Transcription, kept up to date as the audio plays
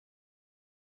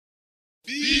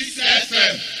Peace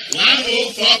FM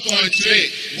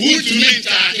 104.3. Good to meet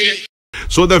you.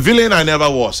 So the villain I never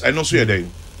was. I know so you're there.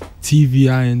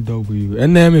 TVINW.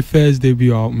 And then my first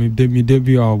debut album, my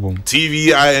debut album.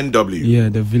 TVINW. Yeah,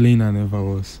 the villain I never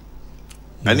was.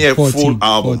 Yeah, and you have 14, full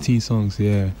album. 14 songs,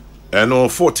 yeah. I know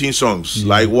 14 songs. Yeah.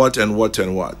 Like what and what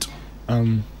and what?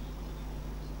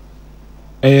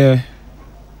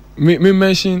 Me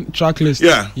mention track list.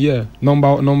 Yeah.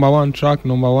 Number one track,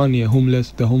 number one, yeah,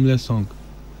 Homeless, the Homeless song.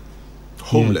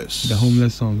 Homeless. Yeah, the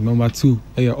Homeless song. Number two,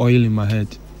 Oil in My Head.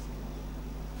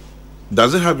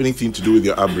 Does it have anything to do with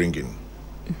your upbringing?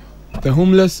 The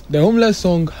homeless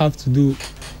song have to do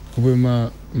with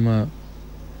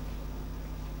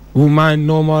my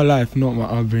normal life, not my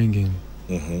upbringing.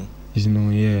 Mm-hmm. You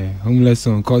know, yeah, Homeless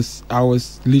song, cause I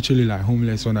was literally like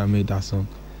homeless when I made that song.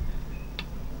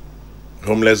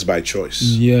 Homeless by choice.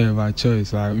 Yeah, by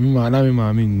choice. Like baby.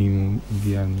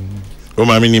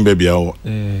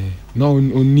 No,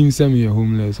 on send me a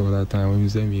homeless all that time. When you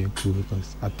send me a cool,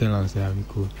 because I tell him say I'm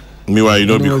cool. Meanwhile, you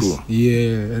don't be cool.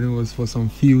 Yeah, and it was for some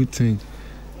few things,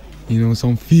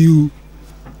 some few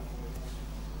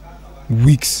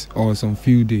weeks or some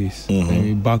few days. Mm-hmm. And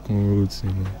we back on roads,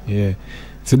 Yeah.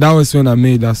 So that was when I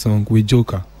made that song with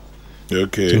Joker.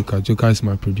 Okay. Joker is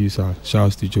my producer.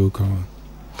 Shouts to Joker, man.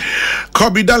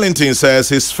 Kobe Darlington says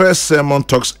his first sermon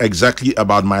talks exactly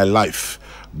about my life.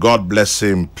 God bless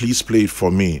him. Please play it for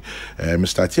me.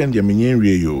 Mr. Tien de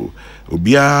Minyenrie yo.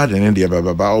 Obia de ne de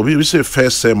baba. Obi we say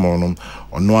first sermon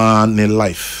on one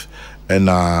life. And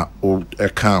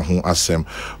can who asem.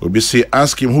 Obi say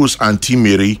ask him who's Auntie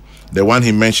Mary, the one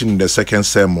he mentioned in the second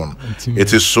sermon.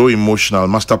 It is so emotional.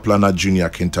 Master Planner Junior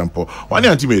Kintampo. One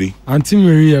Auntie Mary? Auntie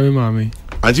Mary, mommy.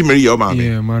 Auntie Mary, your mommy.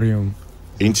 Yeah, Mariam.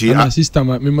 And my sister,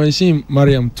 my mention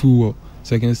Mariam too.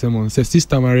 Second sermon. Say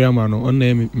sister Mariam,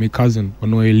 on my cousin,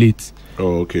 on my late.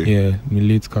 Oh, okay. Yeah, my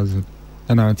late cousin.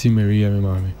 And Auntie Mary, my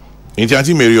mommy.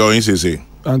 Auntie Mary, or say?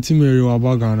 Auntie Mary,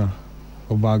 Ghana.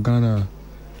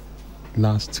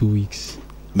 Last 2 weeks.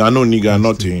 No nigga,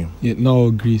 nothing. Yeah, no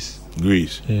Greece.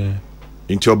 Yeah.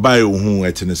 Into your bio, who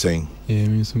at the saying? Yeah,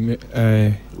 means we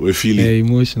feeling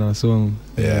emotional song.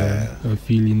 Yeah, I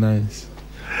feeling nice.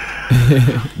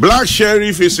 Black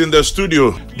Sherif is in the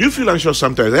studio. Do you feel anxious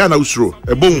sometimes? I know true.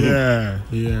 A boom.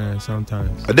 Yeah,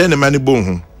 sometimes. And then the money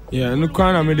boom. Yeah, no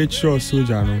kind of made it sure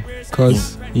soldier, no.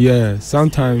 Cause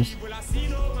sometimes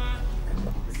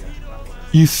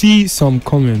you see some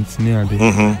comments near there.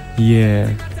 Mm-hmm.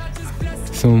 Yeah,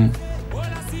 some,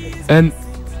 and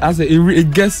as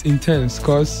it gets intense,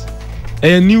 cause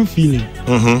a new feeling.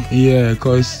 Mm-hmm. Yeah,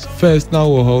 cause first now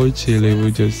we're all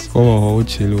chilling,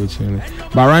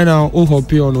 but right now,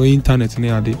 hopping on the internet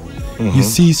near there, you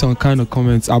see some kind of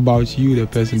comments about you, the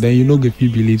person, then you know if you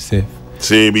believe safe.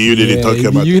 Say, but you didn't talk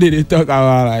about. You didn't talk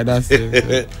about like that.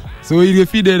 So you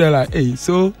feel they're like, hey,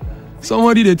 so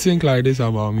somebody they think like this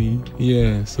about me.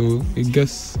 Yeah, so it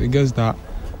gets that.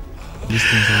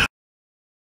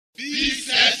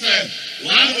 Peace FM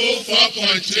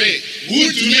 104.3.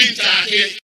 Good to meet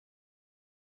you.